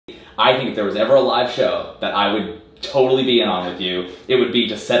I think if there was ever a live show that I would totally be in on with you, it would be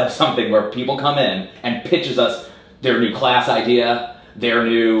to set up something where people come in and pitches us their new class idea, their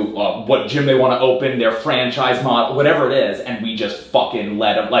new, what gym they want to open, their franchise model, whatever it is, and we just fucking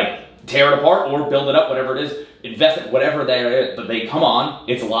let them, like, tear it apart or build it up, whatever it is, invest it, whatever they come on,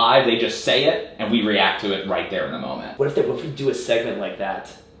 it's live, they just say it, and we react to it right there in the moment. What if we do a segment like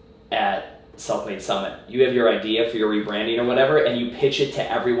that at Self-Made Summit? You have your idea for your rebranding or whatever, and you pitch it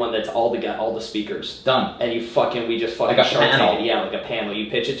to everyone, that's all the speakers. Done. And we just fucking like a panel. it. Yeah, like a panel. You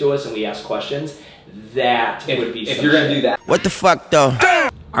pitch it to us and we ask questions. That would be if you're gonna do that. What the fuck though?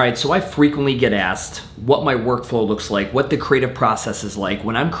 Alright, so I frequently get asked what my workflow looks like, what the creative process is like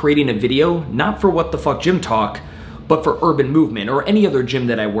when I'm creating a video, not for What the Fuck Gym Talk, but for Urban Movement or any other gym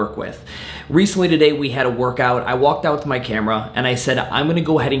that I work with. Recently today we had a workout. I walked out with my camera and I said, I'm gonna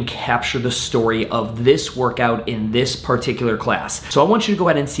go ahead and capture the story of this workout in this particular class. So I want you to go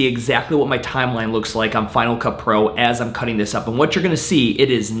ahead and see exactly what my timeline looks like on Final Cut Pro as I'm cutting this up. And what you're gonna see,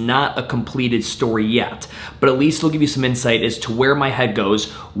 it is not a completed story yet, but at least it'll give you some insight as to where my head goes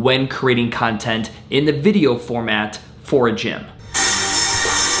when creating content in the video format for a gym.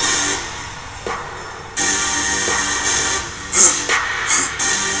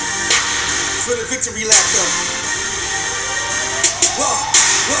 For the victory lap though. Whoa,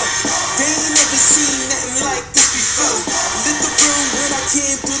 whoa, they ain't never seen nothing like this before. Lit the room when I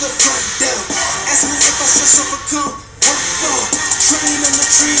came through the front door. Ask me if I should overcome. What for? Train on the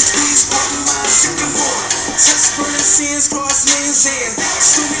tree, please pardon my sycamore. Touch burning sands, cross lands and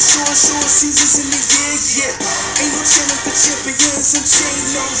stormy shore seasons in the year, yeah. Ain't no channel for champions and chain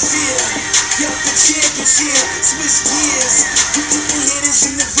no fear. Yup, the champions here, switch gears. We keep the haters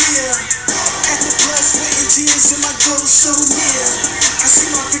in the rear. At the blood, sweat and tears and my goal so near. I see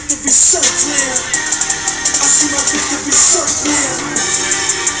my victory so clear. I see my victory so clear.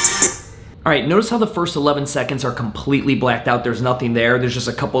 All right, notice how the first 11 seconds are completely blacked out. There's nothing there. There's just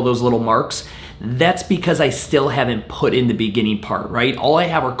a couple of those little marks. That's because I still haven't put in the beginning part, right? All I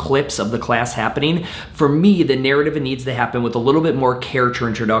have are clips of the class happening. For me, the narrative needs to happen with a little bit more character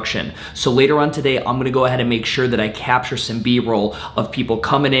introduction. So later on today, I'm gonna go ahead and make sure that I capture some B-roll of people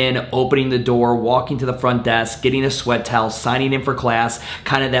coming in, opening the door, walking to the front desk, getting a sweat towel, signing in for class,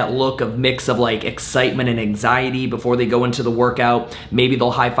 kind of that look of mix of like excitement and anxiety before they go into the workout. Maybe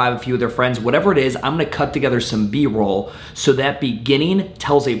they'll high five a few of their friends, whatever it is. I'm gonna cut together some B-roll so that beginning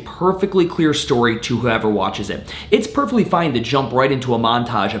tells a perfectly clear story to whoever watches it. It's perfectly fine to jump right into a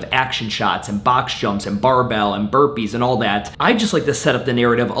montage of action shots and box jumps and barbell and burpees and all that. I just like to set up the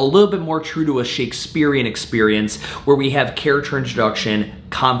narrative a little bit more true to a Shakespearean experience where we have character introduction,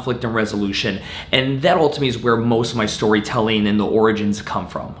 conflict and resolution, and that ultimately is where most of my storytelling and the origins come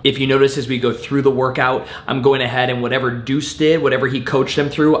from. If you notice as we go through the workout, I'm going ahead and whatever Deuce did, whatever he coached them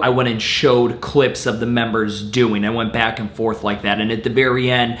through, I went and showed clips of the members doing. I went back and forth like that, and at the very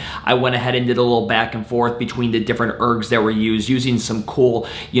end, I went ahead and did a little back and forth between the different ergs that were used, using some cool,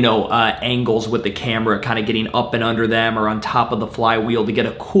 angles with the camera, kind of getting up and under them or on top of the flywheel to get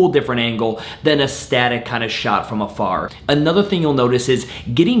a cool different angle than a static kind of shot from afar. Another thing you'll notice is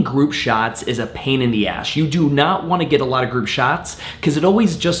getting group shots is a pain in the ass. You do not want to get a lot of group shots because it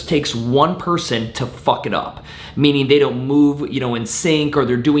always just takes one person to fuck it up. Meaning they don't move, in sync, or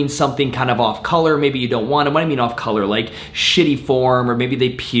they're doing something kind of off color. Maybe you don't want them. What I mean off color, like shitty form, or maybe they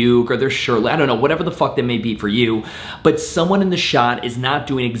puke, or they're shirtless. I don't know, whatever the fuck that may be for you. But someone in the shot is not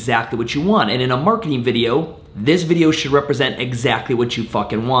doing exactly what you want. And in a marketing video, this video should represent exactly what you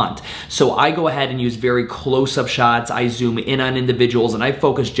fucking want. So I go ahead and use very close-up shots. I zoom in on individuals and I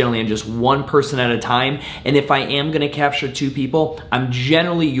focus generally on just one person at a time. And if I am gonna capture two people, I'm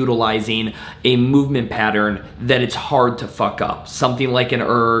generally utilizing a movement pattern that it's hard to fuck up. Something like an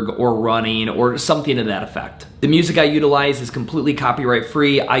erg or running or something to that effect. The music I utilize is completely copyright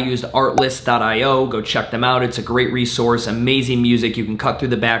free. I used artlist.io. Go check them out. It's a great resource, amazing music. You can cut through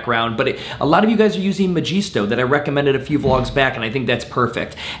the background, but a lot of you guys are using Magisto that I recommended a few vlogs back, and I think that's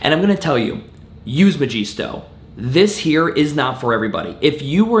perfect. And I'm gonna tell you, use Magisto. This here is not for everybody. If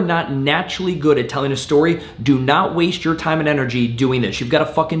you are not naturally good at telling a story, do not waste your time and energy doing this. You've got a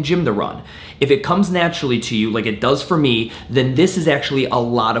fucking gym to run. If it comes naturally to you, like it does for me, then this is actually a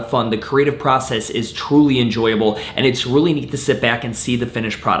lot of fun. The creative process is truly enjoyable, and it's really neat to sit back and see the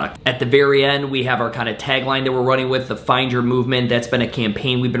finished product. At the very end, we have our kind of tagline that we're running with, the Find Your Movement. That's been a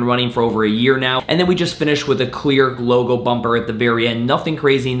campaign we've been running for over a year now. And then we just finished with a clear logo bumper at the very end. Nothing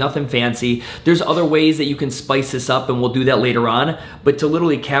crazy, nothing fancy. There's other ways that you can spice this up, and we'll do that later on. But to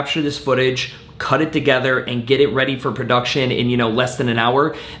literally capture this footage, cut it together, and get it ready for production in, less than an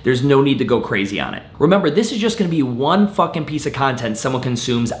hour, there's no need to go crazy on it. Remember, this is just gonna be one fucking piece of content someone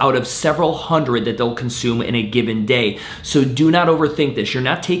consumes out of several hundred that they'll consume in a given day. So do not overthink this. You're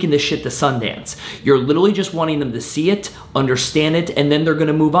not taking this shit to Sundance. You're literally just wanting them to see it, understand it, and then they're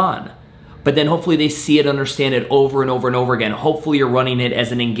gonna move on. But then hopefully they see it, understand it over and over and over again. Hopefully you're running it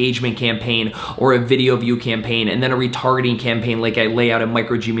as an engagement campaign or a video view campaign, and then a retargeting campaign like I lay out at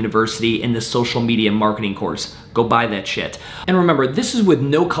Microgym University in the social media marketing course. Go buy that shit. And remember, this is with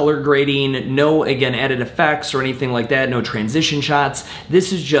no color grading, no, again, added effects or anything like that, no transition shots.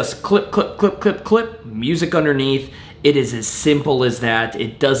 This is just clip, clip, clip, clip, clip, music underneath. It is as simple as that.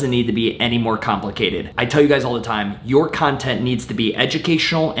 It doesn't need to be any more complicated. I tell you guys all the time, your content needs to be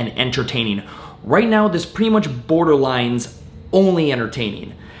educational and entertaining. Right now, this pretty much borderlines only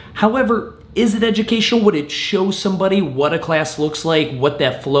entertaining. However, is it educational? Would it show somebody what a class looks like, what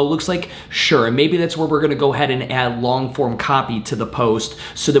that flow looks like? Sure, and maybe that's where we're gonna go ahead and add long form copy to the post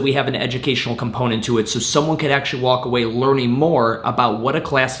so that we have an educational component to it, so someone could actually walk away learning more about what a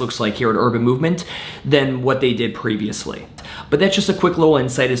class looks like here at Urban Movement than what they did previously. But that's just a quick little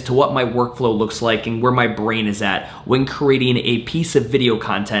insight as to what my workflow looks like and where my brain is at when creating a piece of video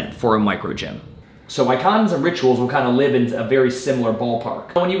content for a microgym. So icons and rituals will kind of live in a very similar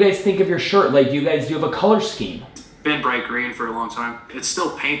ballpark. When you guys think of your shirt, like, do you have a color scheme? Been bright green for a long time. It's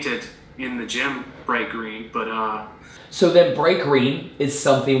still painted in the gym bright green, but So then bright green is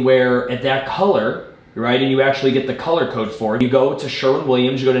something where at that color, right, and you actually get the color code for it. You go to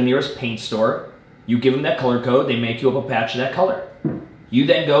Sherwin-Williams, you go to the nearest paint store, you give them that color code, they make you up a patch of that color. You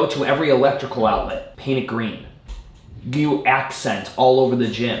then go to every electrical outlet, paint it green. You accent all over the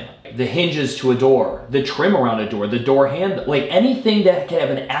gym. The hinges to a door, the trim around a door, the door handle, like anything that can have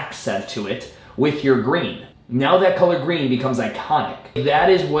an accent to it with your green. Now that color green becomes iconic. That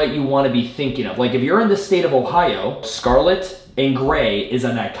is what you want to be thinking of. Like if you're in the state of Ohio, scarlet and gray is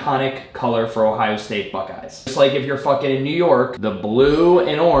an iconic color for Ohio State Buckeyes. Just like if you're fucking in New York, the blue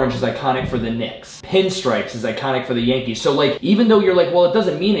and orange is iconic for the Knicks. Pinstripes is iconic for the Yankees. So like, even though you're like, well, it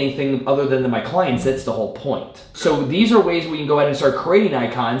doesn't mean anything other than to my clients, that's the whole point. So these are ways we can go ahead and start creating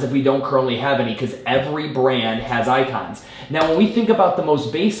icons if we don't currently have any, because every brand has icons. Now, when we think about the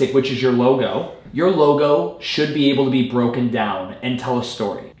most basic, which is your logo should be able to be broken down and tell a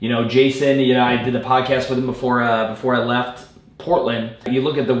story. Jason, I did the podcast with him before I left Portland. You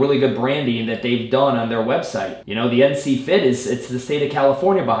look at the really good branding that they've done on their website. The NC Fit it's the state of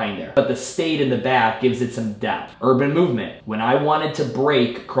California behind there, but the state in the back gives it some depth. Urban Movement. When I wanted to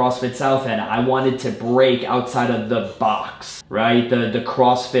break CrossFit South End, I wanted to break outside of the box, right? The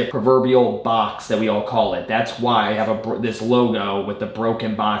CrossFit proverbial box that we all call it. That's why I have this logo with the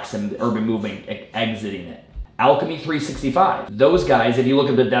broken box and Urban Movement exiting it. Alchemy 365. Those guys, if you look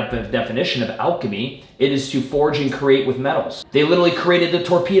at the definition of alchemy, it is to forge and create with metals. They literally created the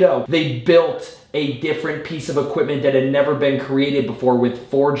torpedo. They built a different piece of equipment that had never been created before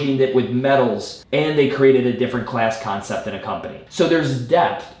with forging it with metals, and they created a different class concept in a company. So there's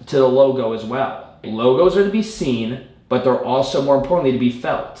depth to the logo as well. Logos are to be seen, but they're also, more importantly, to be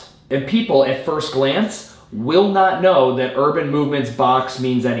felt. And people at first glance will not know that Urban Movement's box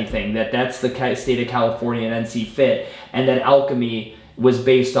means anything, that's the state of California and NC Fit, and that alchemy was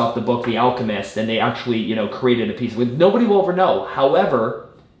based off the book The Alchemist, and they actually, created a piece of it. Nobody will ever know.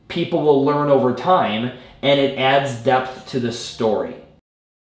 However, people will learn over time, and it adds depth to the story.